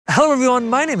Hello everyone,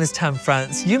 my name is Tam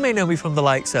France. You may know me from the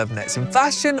likes of Next in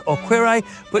Fashion or Queer Eye,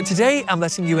 but today I'm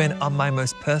letting you in on my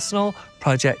most personal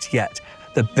project yet,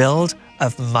 the build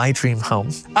of my dream home.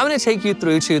 I'm gonna take you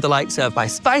through to the likes of my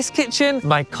spice kitchen,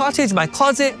 my cottage, my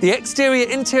closet, the exterior,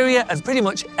 interior, and pretty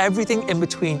much everything in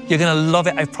between. You're gonna love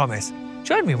it, I promise.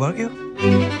 Join me, won't you?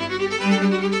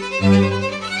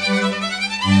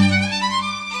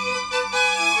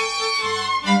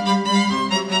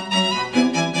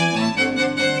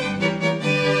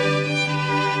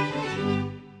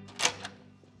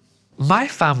 My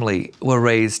family were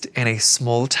raised in a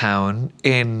small town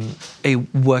in a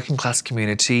working class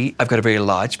community. I've got a very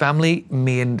large family.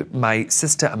 Me and my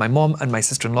sister and my mom and my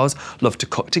sister-in-laws love to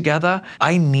cook together.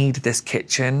 I need this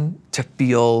kitchen to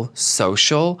feel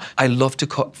social. I love to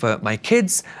cook for my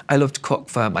kids. I love to cook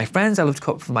for my friends. I love to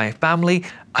cook for my family.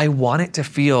 I want it to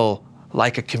feel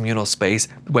like a communal space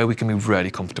where we can be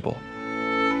really comfortable.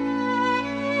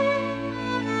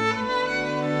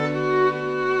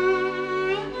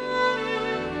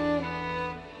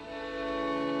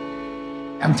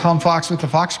 I'm Tom Fox with the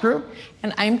Fox Group.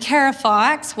 And I'm Kara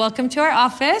Fox. Welcome to our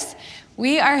office.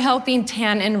 We are helping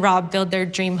Tan and Rob build their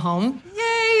dream home.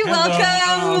 Yay,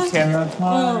 welcome. Kara.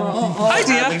 Hi,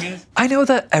 dear. I know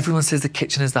that everyone says the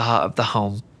kitchen is the heart of the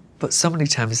home, but so many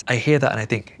times I hear that and I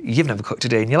think, you've never cooked a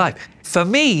day in your life. For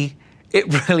me,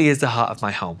 it really is the heart of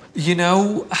my home. You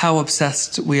know how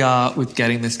obsessed we are with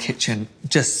getting this kitchen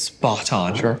just spot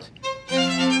on? Sure.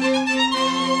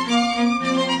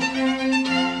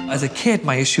 As a kid,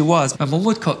 my issue was my mum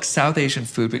would cook South Asian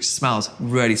food, which smells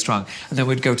really strong. And then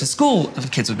we'd go to school and the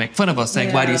kids would make fun of us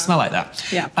saying, why do you smell like that?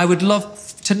 Yeah. I would love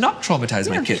to not traumatize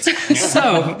my kids.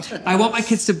 So I want my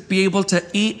kids to be able to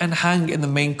eat and hang in the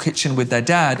main kitchen with their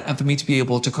dad and for me to be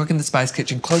able to cook in the spice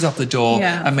kitchen, close off the door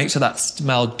and make sure that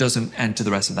smell doesn't enter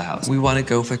the rest of the house. We want to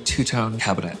go for two-tone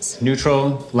cabinets.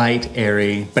 Neutral, light,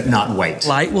 airy, but not white.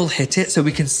 Light will hit it so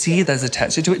we can see there's a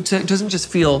texture to it, so it doesn't just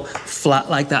feel flat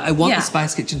like that. I want the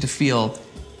spice kitchen to feel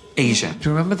Asian. Do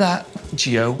you remember that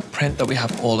geo print that we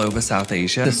have all over South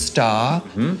Asia? The star?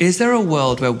 Is there a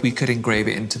world where we could engrave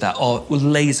it into that or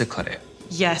laser cut it?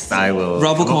 Yes. I will.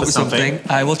 Rob will come up with something.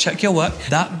 I will check your work.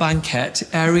 That banquette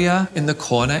area in the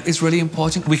corner is really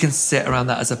important. We can sit around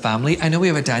that as a family. I know we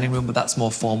have a dining room, but that's more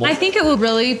formal. I think it will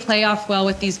really play off well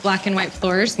with these black and white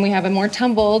floors. We have a more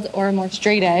tumbled or a more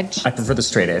straight edge. I prefer the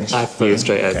straight edge. I prefer the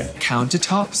straight edge. Okay.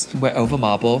 Countertops, we're over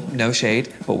marble. No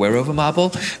shade, but we're over marble.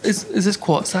 Is this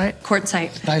quartzite?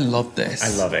 Quartzite. I love this.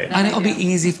 I love it. And it'll be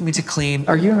easy for me to clean.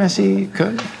 Are you a messy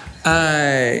cook?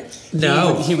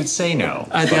 No. He would say no.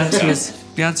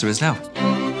 The answer is no.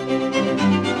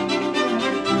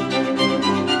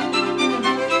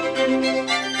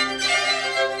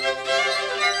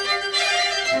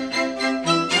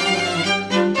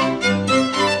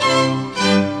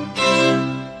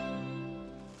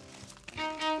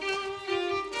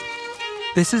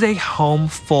 This is a home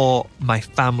for my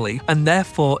family, and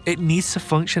therefore it needs to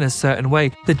function a certain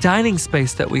way. The dining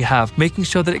space that we have, making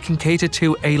sure that it can cater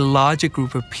to a larger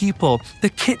group of people. The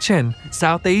kitchen,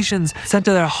 South Asians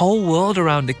center their whole world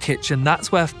around the kitchen.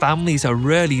 That's where families are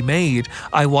really made.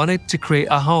 I wanted to create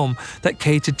a home that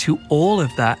catered to all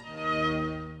of that.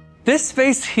 This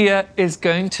space here is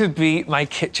going to be my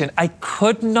kitchen. I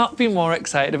could not be more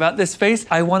excited about this space.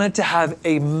 I wanted to have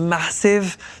a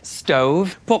massive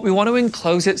stove, but we want to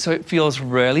enclose it so it feels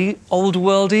really old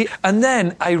worldy. And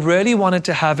then I really wanted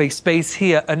to have a space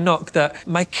here, a nook that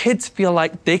my kids feel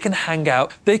like they can hang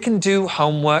out, they can do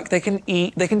homework, they can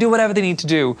eat, they can do whatever they need to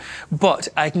do, but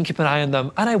I can keep an eye on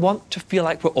them. And I want to feel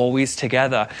like we're always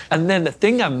together. And then the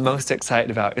thing I'm most excited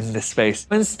about in this space,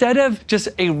 instead of just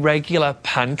a regular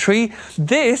pantry,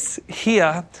 this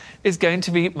here is going to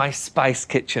be my spice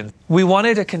kitchen. We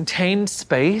wanted a contained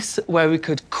space where we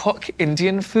could cook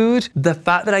Indian food. The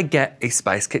fact that I get a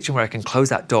spice kitchen where I can close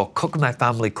that door, cook with my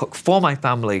family, cook for my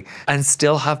family, and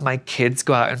still have my kids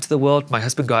go out into the world, my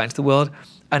husband go out into the world,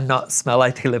 and not smell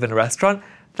like they live in a restaurant,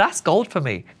 that's gold for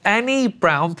me. Any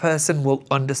brown person will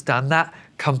understand that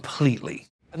completely.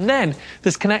 And then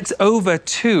this connects over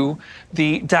to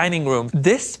the dining room.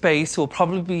 This space will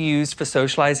probably be used for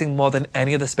socializing more than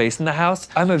any other space in the house.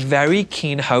 I'm a very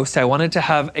keen host. I wanted to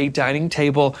have a dining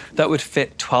table that would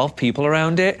fit 12 people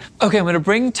around it. Okay, I'm gonna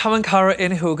bring Tom and Kara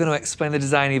in who are gonna explain the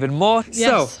design even more. Yes.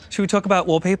 So, should we talk about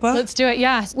wallpaper? Let's do it,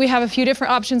 yeah. We have a few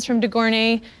different options from De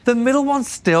Gournay. The middle one's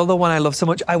still the one I love so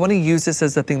much. I wanna use this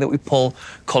as the thing that we pull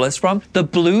colors from. The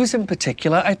blues in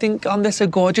particular, I think on this are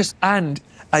gorgeous. And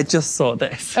I just saw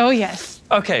this. Oh, yes.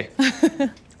 Okay.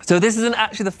 So this isn't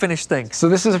actually the finished thing. So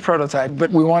this is a prototype,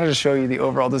 but we wanted to show you the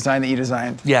overall design that you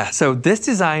designed. Yeah, so this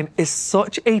design is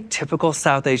such a typical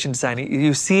South Asian design.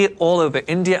 You see it all over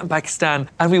India and Pakistan,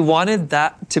 and we wanted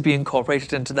that to be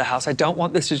incorporated into the house. I don't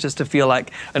want this just to feel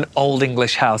like an old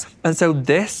English house. And so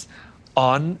this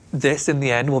in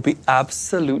the end will be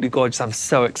absolutely gorgeous. I'm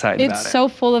so excited about it. It's so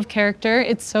full of character.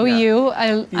 It's so you.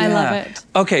 I love it.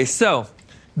 Okay, so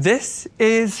this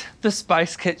is the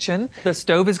spice kitchen. The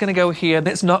stove is going to go here.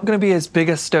 It's not going to be as big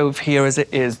a stove here as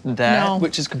it is there,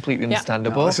 which is completely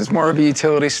understandable. No, this is more of a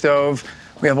utility stove.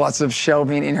 We have lots of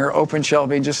shelving in here, open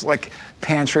shelving, just like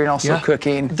pantry and also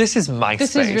cooking. This is my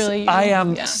space. This is really you. I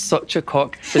am such a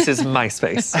cook. This is my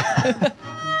space.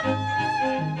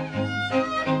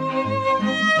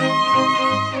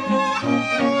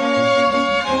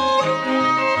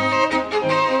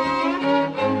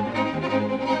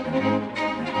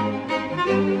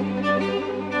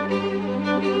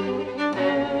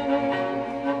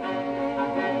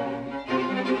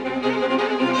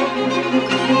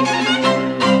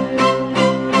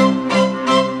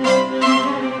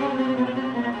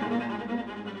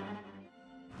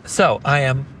 So I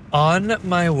am on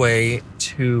my way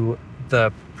to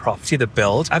the property, the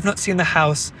build. I've not seen the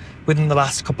house within the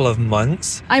last couple of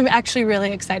months. I'm actually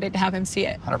really excited to have him see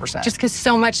it. 100%. Just because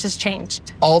so much has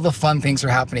changed. All the fun things are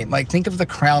happening. Like think of the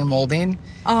crown molding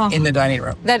in the dining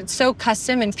room. That it's so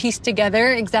custom and pieced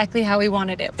together exactly how we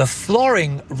wanted it. The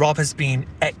flooring, Rob has been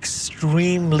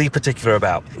extremely particular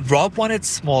about. Rob wanted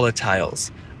smaller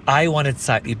tiles. I wanted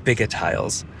slightly bigger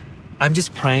tiles. I'm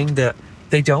just praying that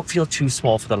they don't feel too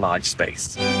small for the large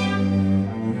space.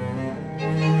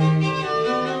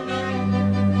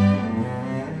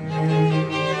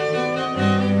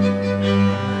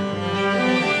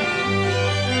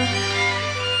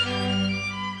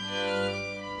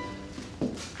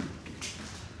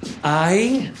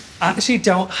 I actually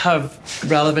don't have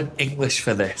relevant English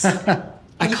for this.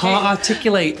 I can't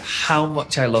articulate how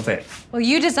much I love it. Well,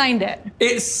 you designed it.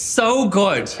 It's so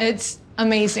good. It's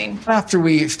amazing. After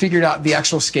we figured out the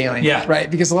actual scaling, Yeah.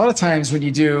 right? Because a lot of times when you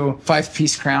do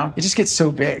 5-piece crown, it just gets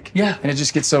so big. Yeah. And it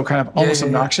just gets so kind of almost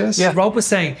obnoxious. Yeah, Rob was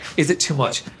saying, is it too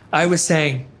much? I was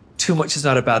saying, too much is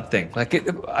not a bad thing.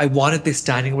 I wanted this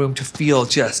dining room to feel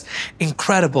just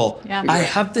incredible. Yeah. I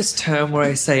have this term where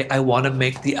I say I want to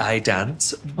make the eye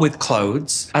dance with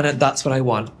clothes, and that's what I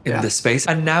want in this space.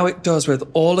 And now it does with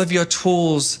all of your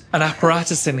tools and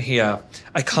apparatus in here.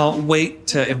 I can't wait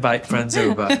to invite friends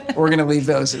over. We're going to leave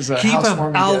those as a Keep them.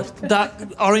 housewarming gift.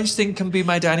 That orange thing can be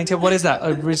my dining table. What is that?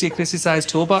 A ridiculously sized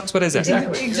toolbox? What is it?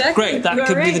 Exactly. Great, that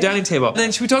could be the dining table.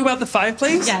 Then should we talk about the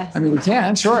fireplace? Yes. I mean, we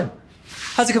can, sure.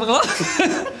 How's it coming along?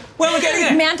 When are we getting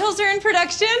it? Mantles are in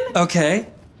production. Okay.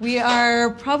 We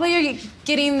are probably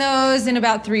getting those in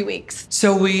about 3 weeks.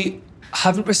 So we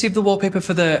haven't received the wallpaper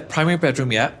for the primary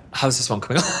bedroom yet. How's this one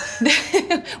coming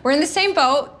along? We're in the same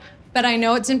boat, but I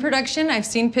know it's in production. I've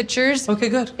seen pictures. Okay,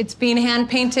 good. It's being hand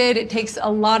painted. It takes a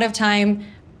lot of time,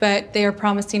 but they are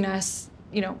promising us,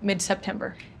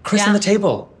 mid-September. Chris on the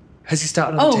table. Has he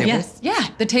started on the table? Oh, yes. Yeah.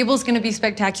 The table's going to be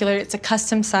spectacular. It's a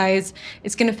custom size.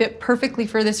 It's going to fit perfectly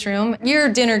for this room. Your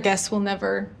dinner guests will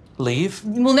never Leave?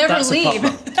 Will never That's the leave.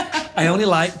 problem. I only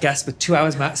like guests with 2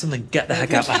 hours maximum, then get the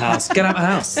heck out of my house. Get out of my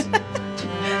house.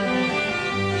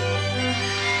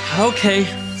 Okay.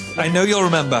 I know you'll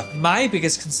remember. My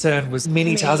biggest concern was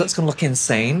mini tiles. That's going to look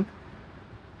insane.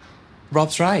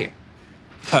 Rob's right.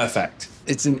 Perfect.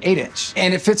 It's an 8-inch,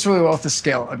 and it fits really well with the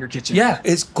scale of your kitchen. Yeah,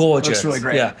 it's gorgeous. Looks really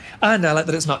great. Yeah, and I like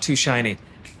that it's not too shiny.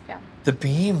 Yeah. The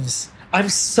beams. I'm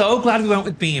so glad we went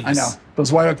with beams. I know.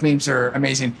 Those white oak beams are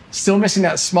amazing. Still missing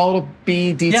that small little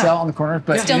bee detail on the corner,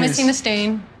 but Still it missing the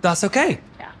stain. That's okay.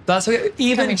 Yeah. That's okay.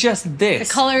 Even Coming. just this.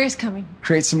 The color is coming.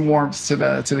 creates some warmth to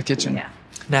the kitchen. Yeah.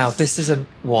 Now, this isn't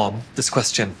warm, this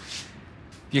question.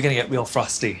 You're going to get real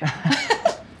frosty.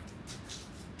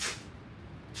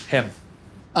 Him.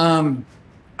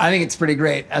 I think it's pretty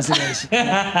great as it is.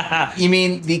 You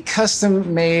mean the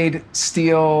custom-made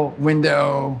steel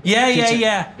window? kitchen?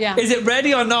 Yeah. Is it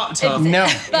ready or not, Tom? No.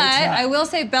 But I will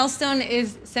say Bellstone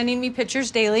is sending me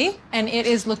pictures daily, and it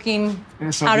is looking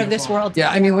It's so out of this beautiful. world.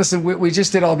 Yeah, I mean, listen, we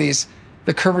just did all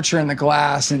the curvature in the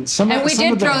glass, and some And of we some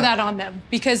did of the, throw that on them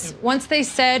because once they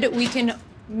said we can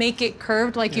make it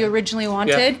curved like you originally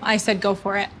wanted, I said go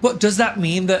for it. But does that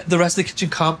mean that the rest of the kitchen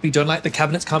can't be done, like the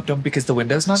cabinets can't be done because the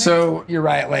window's not in? So you're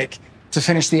right, like to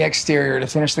finish the exterior, to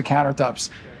finish the countertops,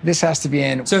 this has to be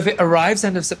in. So if it arrives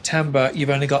end of September, you've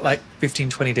only got like 15,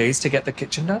 20 days to get the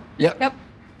kitchen done? Yep. Yep.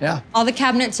 Yeah. All the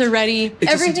cabinets are ready. just needs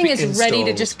to Everything be is ready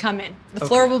to installed. just come in. The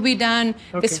floor will be done.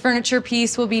 This furniture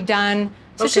piece will be done.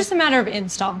 So it's just a matter of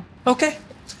install. Okay.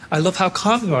 I love how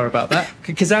calm you are about that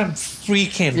because I'm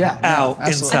freaking out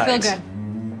absolutely. I inside. feel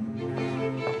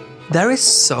good. There is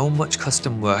so much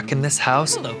custom work in this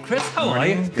house. Hello, Chris. How are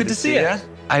you? Good to see you.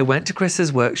 I went to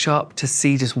Chris's workshop to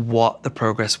see just what the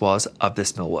progress was of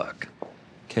this millwork.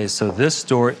 Okay, so this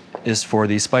door is for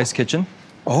the Spice Kitchen.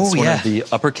 Oh, it's one of the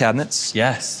upper cabinets.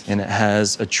 Yes. And it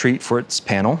has a treat for its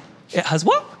panel. It has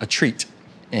what? A treat.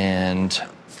 And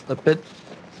flip it.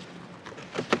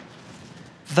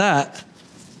 That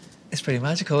is pretty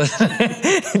magical, isn't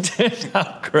it? It turned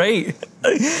out great.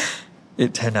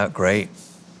 It turned out great.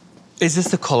 Is this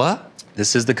the color?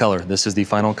 This is the color. This is the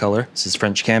final color. This is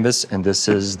French canvas, and this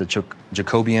is the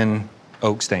Jacobean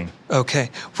oak stain. Okay.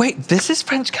 Wait, this is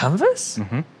French canvas?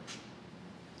 Mm-hmm.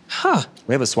 Huh.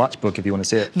 We have a swatch book if you want to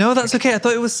see it. No, that's okay. I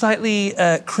thought it was slightly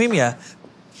creamier.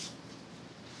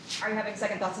 Are you having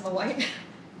second thoughts on the white?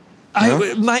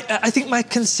 I think my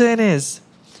concern is,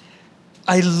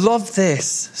 I love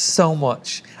this so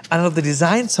much, and I love the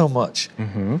design so much.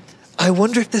 Mm-hmm. I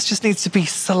wonder if this just needs to be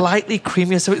slightly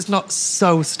creamier so it's not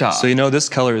so stark. So you know this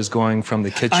color is going from the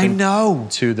kitchen I know.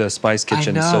 to the Spice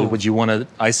Kitchen. I know. So would you want to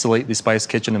isolate the Spice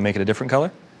Kitchen and make it a different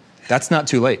color? That's not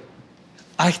too late.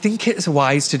 I think it's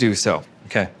wise to do so.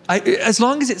 Okay. As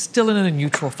long as it's still in a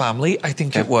neutral family, I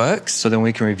think it works. So then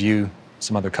we can review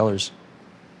some other colors.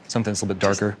 Something that's a little bit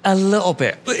darker. A little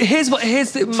bit. But here's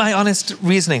my honest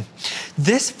reasoning.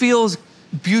 This feels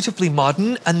beautifully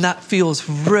modern, and that feels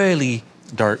really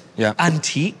dark, yeah,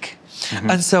 antique.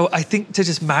 And so I think to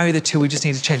just marry the two, we just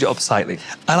need to change it up slightly.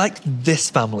 I like this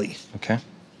family. Okay.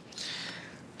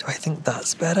 Do I think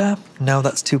that's better? No,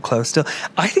 that's too close still.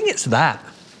 I think it's that.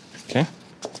 Okay.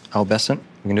 Albescent.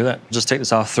 We can do that. Just take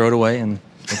this off, throw it away, and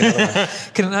make it another one.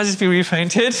 Can it not just be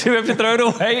repainted? Do we have to throw it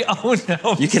away? Oh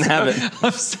no. You can have it.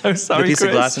 I'm so sorry, Get a piece Chris.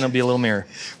 of glass and it'll be a little mirror.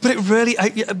 But it really,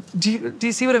 do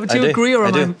you see what do you do. agree or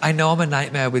I do. I know I'm a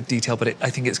nightmare with detail, but I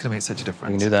think it's going to make such a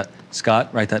difference. We can do that.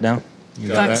 Scott, write that down.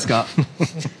 Thanks, Scott.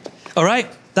 All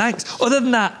right, thanks. Other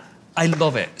than that, I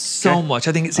love it so much.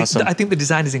 I think it's Awesome. I think the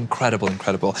design is incredible.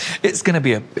 It's going to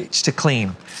be a bitch to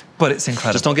clean, but it's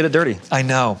incredible. Just don't get it dirty. I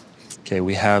know. Okay,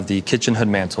 we have the kitchen hood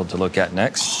mantle to look at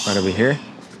next, right over here.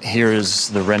 Here is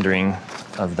the rendering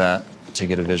of that to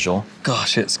get a visual.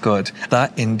 Gosh, it's good.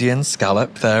 That Indian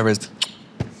scallop there is...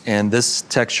 And this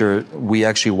texture, we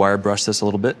actually wire brush this a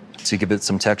little bit to give it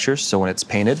some texture, so when it's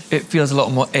painted... It feels a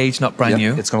little more aged, not brand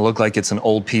new. It's going to look like it's an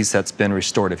old piece that's been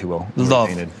restored, if you will. Love.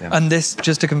 Painted, yeah. And this,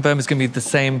 just to confirm, is going to be the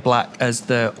same black as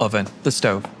the oven, the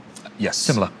stove. Yes.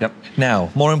 Similar. Yep.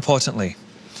 Now, more importantly,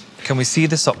 can we see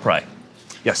this upright?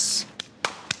 Yes.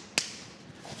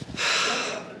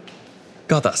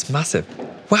 God, that's massive.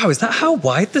 Wow, is that how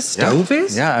wide the stove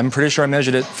is? Yeah, I'm pretty sure I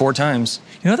measured it 4 times.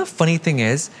 You know, the funny thing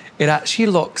is, it actually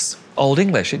looks Old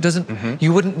English. It doesn't,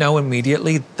 you wouldn't know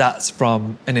immediately that's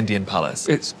from an Indian palace.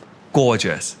 It's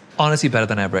gorgeous. Honestly, better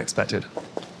than I ever expected.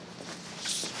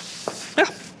 Yeah.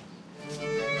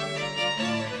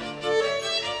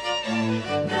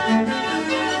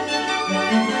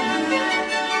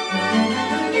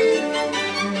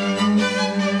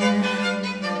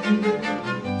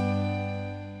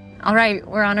 All right,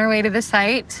 we're on our way to the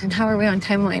site. And how are we on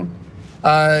timeline?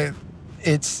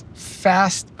 It's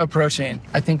fast approaching.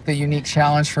 I think the unique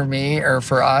challenge for me or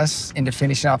for us into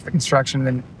finishing off the construction and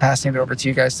then passing it over to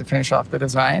you guys to finish off the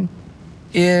design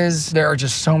is there are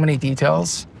just so many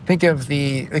details. Think of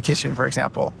the kitchen, for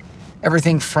example.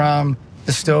 Everything from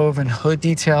the stove and hood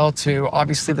detail to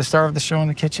obviously the star of the show in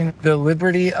the kitchen, the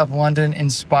Liberty of London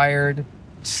inspired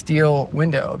steel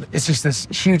window. It's just this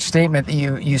huge statement that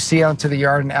you see out into the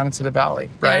yard and out into the valley,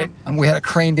 right? Yeah. And we had it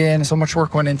craned in, so much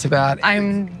work went into that.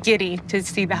 I'm giddy to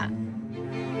see that.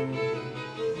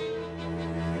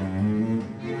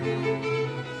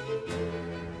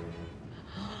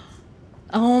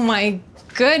 Oh my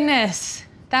goodness,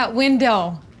 that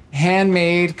window.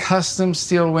 Handmade, custom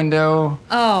steel window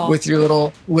with your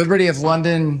little Liberty of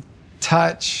London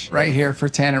touch right here for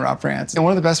Tan and Rob France. And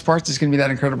one of the best parts is going to be that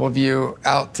incredible view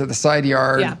out to the side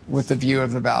yard with the view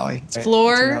of the valley.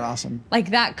 Floor, Isn't that awesome?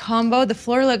 like that combo, the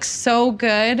floor looks so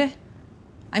good.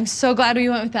 I'm so glad we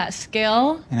went with that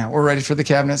scale. You know, we're ready for the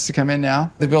cabinets to come in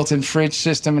now. The built-in fridge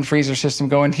system and freezer system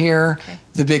go in here. Okay.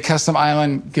 The big custom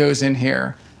island goes in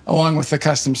here, along with the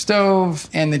custom stove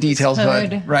and the detailed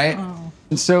hood, right? Oh.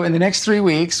 And so in the next 3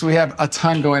 weeks, we have a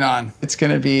ton going on. It's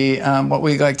going to be what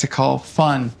we like to call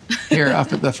fun here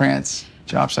up at the France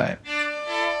job site.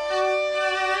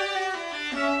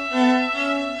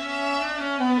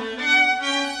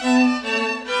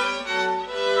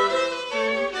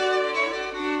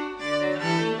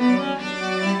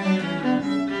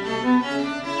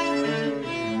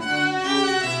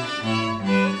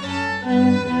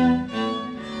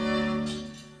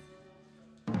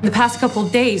 The past couple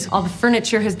days, all the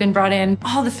furniture has been brought in,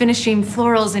 all the finishing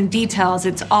florals and details,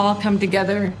 it's all come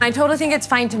together. I totally think it's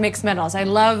fine to mix metals. I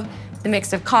love the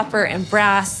mix of copper and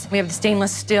brass. We have the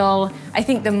stainless steel. I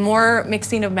think the more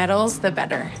mixing of metals, the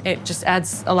better. It just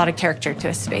adds a lot of character to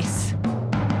a space.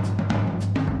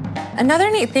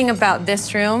 Another neat thing about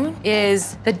this room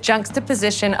is the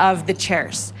juxtaposition of the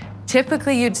chairs.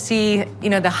 Typically you'd see,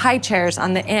 the high chairs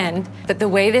on the end, but the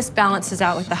way this balances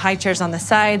out with the high chairs on the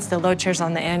sides, the low chairs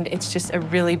on the end, it's just a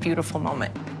really beautiful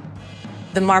moment.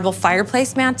 The marble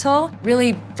fireplace mantle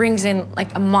really brings in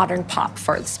like a modern pop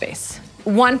for the space.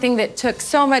 One thing that took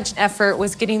so much effort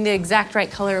was getting the exact right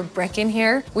color of brick in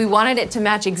here. We wanted it to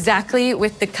match exactly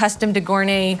with the custom de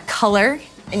Gournay color,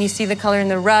 and you see the color in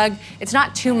the rug. It's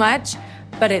not too much,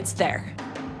 but it's there.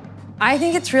 I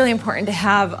think it's really important to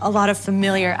have a lot of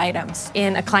familiar items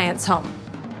in a client's home.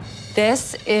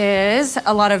 This is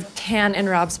a lot of Tan and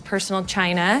Rob's personal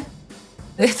china.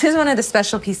 This is one of the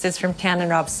special pieces from Tan and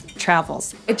Rob's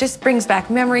travels. It just brings back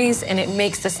memories and it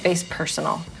makes the space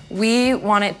personal. We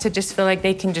want it to just feel like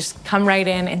they can just come right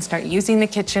in and start using the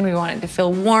kitchen. We want it to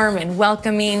feel warm and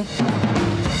welcoming.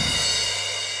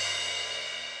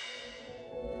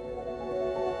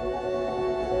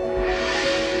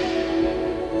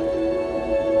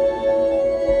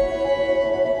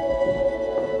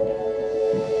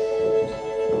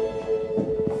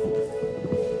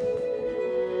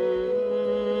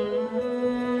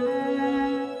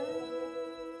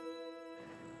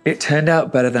 It turned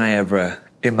out better than I ever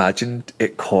imagined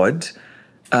it could.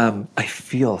 I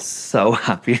feel so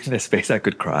happy in this space I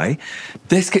could cry.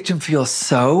 This kitchen feels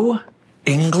so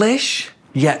English,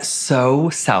 yet so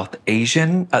South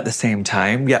Asian at the same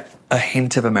time, yet a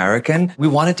hint of American. We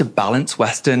wanted to balance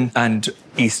Western and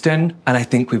Eastern, and I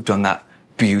think we've done that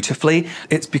beautifully.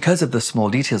 It's because of the small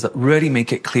details that really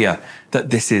make it clear that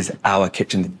this is our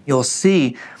kitchen. You'll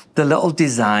see the little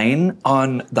design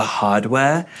on the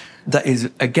hardware that is,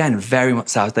 again, very much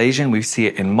South Asian. We see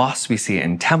it in mosques, we see it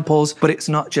in temples, but it's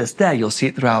not just there. You'll see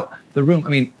it throughout the room. I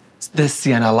mean, the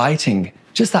sienna lighting,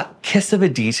 just that kiss of a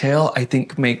detail, I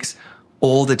think makes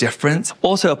all the difference.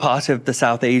 Also, a part of the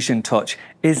South Asian touch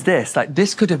is this. Like,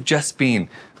 this could have just been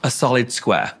a solid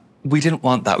square. We didn't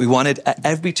want that. We wanted at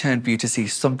every turn for you to see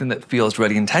something that feels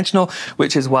really intentional,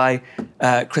 which is why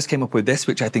Chris came up with this,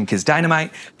 which I think is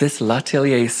dynamite, this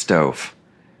L'Atelier stove.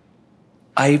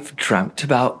 I've dreamt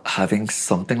about having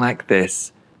something like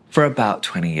this for about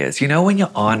 20 years. You know, when you're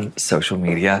on social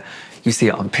media, you see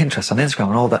it on Pinterest, on Instagram,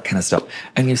 and all that kind of stuff,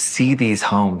 and you see these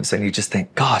homes and you just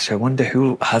think, gosh, I wonder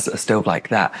who has a stove like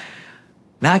that.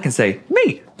 Now I can say,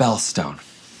 me, Bellstone.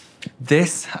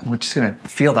 This, we're just gonna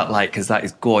feel that light because that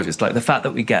is gorgeous. Like the fact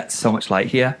that we get so much light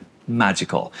here,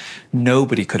 magical.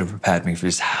 Nobody could have prepared me for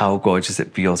just how gorgeous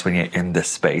it feels when you're in this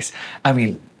space. I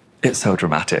mean, it's so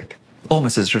dramatic.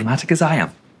 Almost as dramatic as I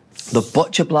am. The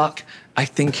butcher block, I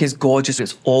think, is gorgeous.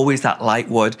 It's always that light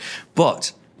wood,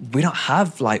 but we don't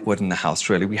have light wood in the house,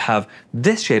 really. We have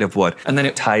this shade of wood, and then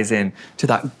it ties in to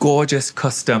that gorgeous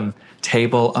custom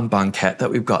table and banquette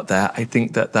that we've got there. I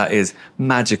think that that is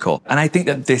magical. And I think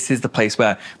that this is the place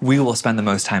where we will spend the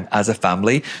most time as a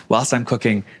family. Whilst I'm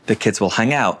cooking, the kids will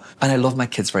hang out. And I love my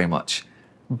kids very much.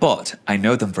 But I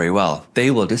know them very well.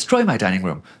 They will destroy my dining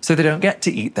room, so they don't get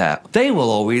to eat there. They will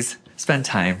always spend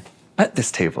time at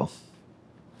this table.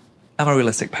 I'm a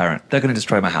realistic parent. They're going to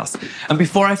destroy my house. And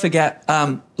before I forget,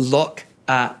 look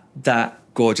at that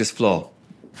gorgeous floor.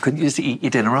 Couldn't you just eat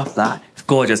your dinner off that? It's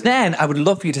gorgeous. Then I would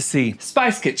love for you to see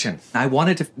Spice Kitchen. I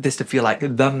wanted this to feel like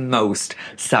the most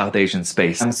South Asian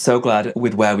space. I'm so glad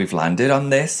with where we've landed on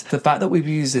this. The fact that we've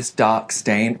used this dark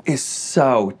stain is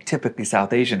so typically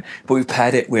South Asian, but we've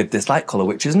paired it with this light color,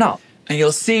 which is not. And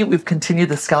you'll see we've continued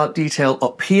the scallop detail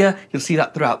up here. You'll see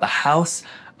that throughout the house.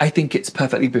 I think it's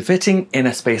perfectly befitting in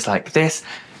a space like this.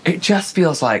 It just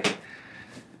feels like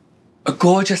a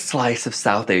gorgeous slice of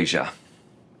South Asia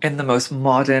in the most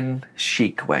modern,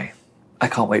 chic way. I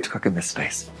can't wait to cook in this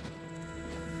space.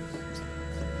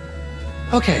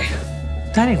 Okay,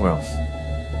 dining room.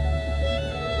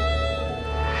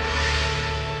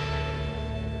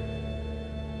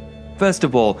 First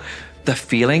of all, the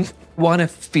feeling. Want to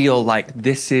feel like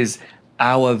this is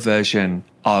our version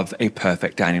of a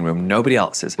perfect dining room, nobody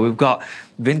else's. We've got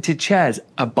vintage chairs,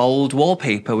 a bold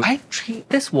wallpaper. I treat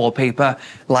this wallpaper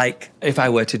like if I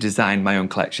were to design my own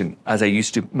collection, as I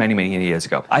used to many, many years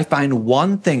ago. I find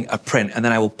one thing, a print, and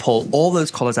then I will pull all those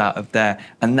colors out of there,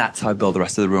 and that's how I build the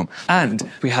rest of the room. And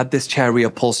we had this chair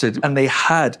reupholstered, and they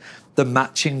had the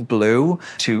matching blue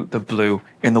to the blue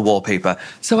in the wallpaper.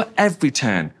 So at every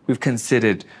turn, we've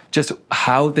considered just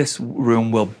how this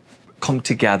room will come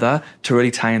together to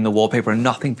really tie in the wallpaper and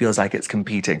nothing feels like it's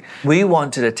competing. We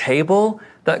wanted a table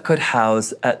that could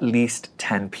house at least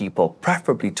 10 people,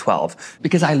 preferably 12,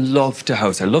 because I love to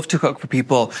host. I love to cook for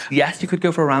people. Yes, you could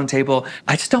go for a round table.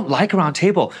 I just don't like a round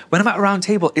table. When I'm at a round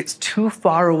table, it's too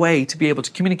far away to be able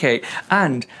to communicate,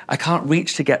 and I can't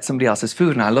reach to get somebody else's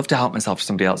food, and I love to help myself to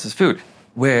somebody else's food.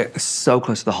 We're so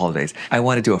close to the holidays. I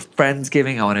want to do a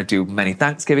Friendsgiving. I want to do many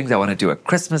Thanksgivings. I want to do a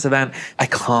Christmas event. I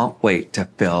can't wait to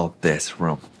fill this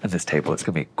room and this table. It's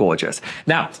going to be gorgeous.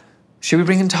 Now, should we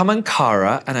bring in Tom and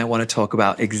Cara? And I want to talk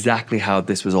about exactly how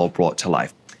this was all brought to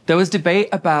life. There was debate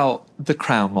about the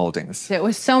crown moldings. It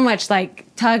was so much like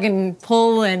tug and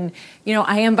pull, and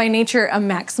I am by nature a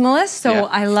maximalist, so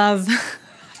I love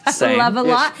I love a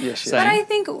lot. Yes, but I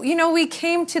think, we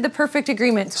came to the perfect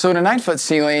agreement. So in a 9-foot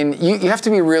ceiling, you have to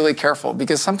be really careful,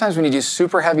 because sometimes when you do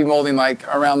super heavy molding, like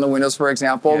around the windows, for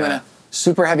example, then a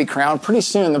super heavy crown, pretty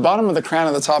soon the bottom of the crown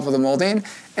and the top of the molding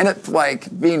end up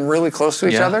like being really close to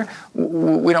each other.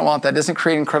 We don't want that. It doesn't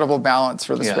create incredible balance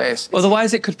for the space.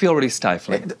 Otherwise, it could feel really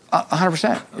stifling.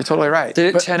 100%. You're totally right.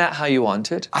 Did it turn out how you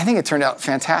wanted? I think it turned out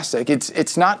fantastic.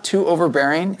 It's not too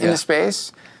overbearing in the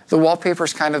space. The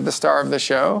wallpaper's kind of the star of the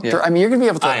show. Yeah. I mean, you're going to be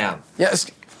able to... I am.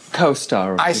 Yes.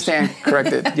 Co-star. I stand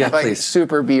corrected. Please.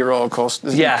 Super B-roll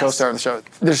co-star of the show.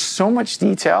 There's so much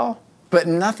detail, but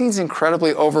nothing's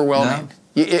incredibly overwhelming.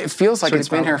 No. It feels like it's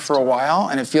been here for a while,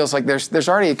 and it feels like there's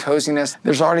already a coziness.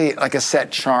 There's already like a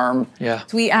set charm. Yeah.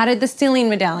 We added the ceiling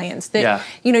medallions. That,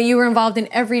 you were involved in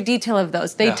every detail of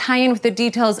those. They tie in with the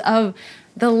details of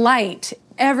the light.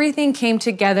 Everything came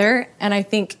together, and I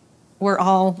think we're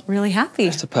all really happy.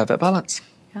 It's a perfect balance.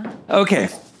 Yeah. Okay,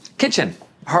 kitchen.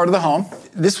 Heart of the home.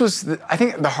 This was, I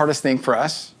think, the hardest thing for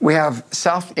us. We have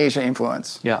South Asia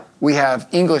influence. Yeah. We have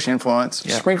English influence,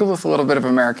 sprinkled with a little bit of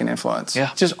American influence.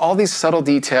 Yeah. Just all these subtle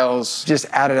details just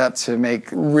added up to make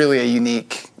really a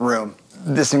unique room.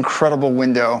 This incredible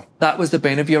window. That was the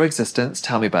bane of your existence.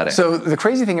 Tell me about it. So the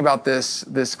crazy thing about this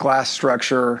glass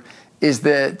structure is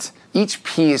that each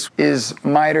piece is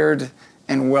mitered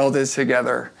and welded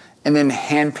together, and then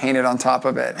hand painted on top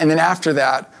of it. And then after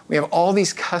that, we have all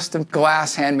these custom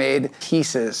glass handmade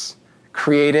pieces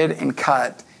created and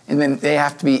cut, and then they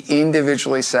have to be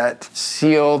individually set,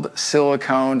 sealed,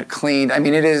 siliconed, cleaned. I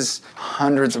mean, it is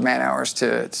hundreds of man hours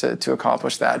to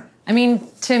accomplish that. I mean,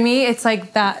 to me, it's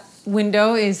like that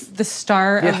window is the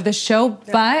star of the show,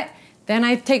 but then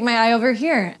I take my eye over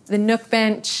here. The nook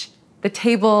bench, the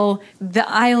table, the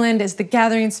island is the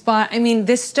gathering spot. I mean,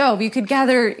 this stove, you could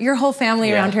gather your whole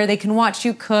family around here. They can watch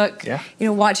you cook,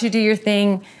 watch you do your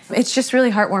thing. It's just really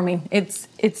heartwarming.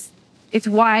 It's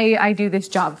why I do this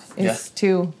job, is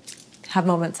to have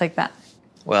moments like that.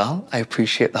 Well, I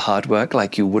appreciate the hard work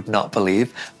like you would not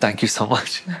believe. Thank you so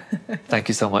much. Thank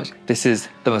you so much. This is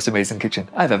the most amazing kitchen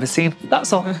I've ever seen.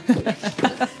 That's all.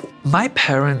 My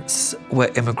parents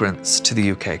were immigrants to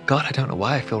the UK. God, I don't know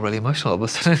why I feel really emotional all of a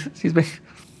sudden. Excuse me.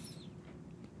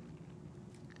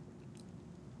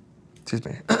 Excuse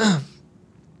me.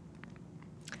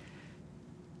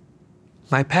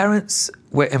 My parents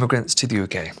were immigrants to the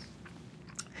UK.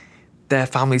 Their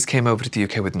families came over to the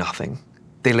UK with nothing.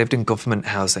 They lived in government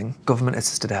housing,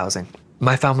 government-assisted housing.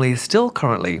 My family is still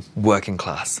currently working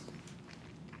class.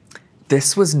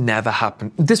 This was never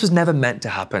meant to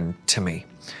happen to me.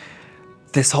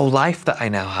 This whole life that I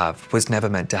now have was never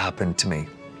meant to happen to me.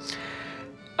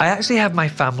 I actually have my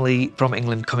family from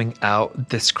England coming out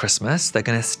this Christmas. They're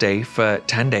gonna stay for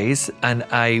 10 days. And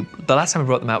the last time I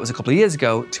brought them out was a couple of years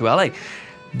ago to LA.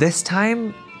 This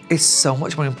time is so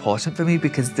much more important for me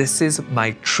because this is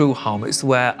my true home. It's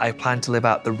where I plan to live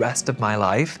out the rest of my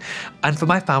life. And for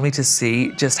my family to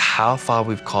see just how far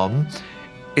we've come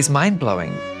is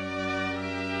mind-blowing.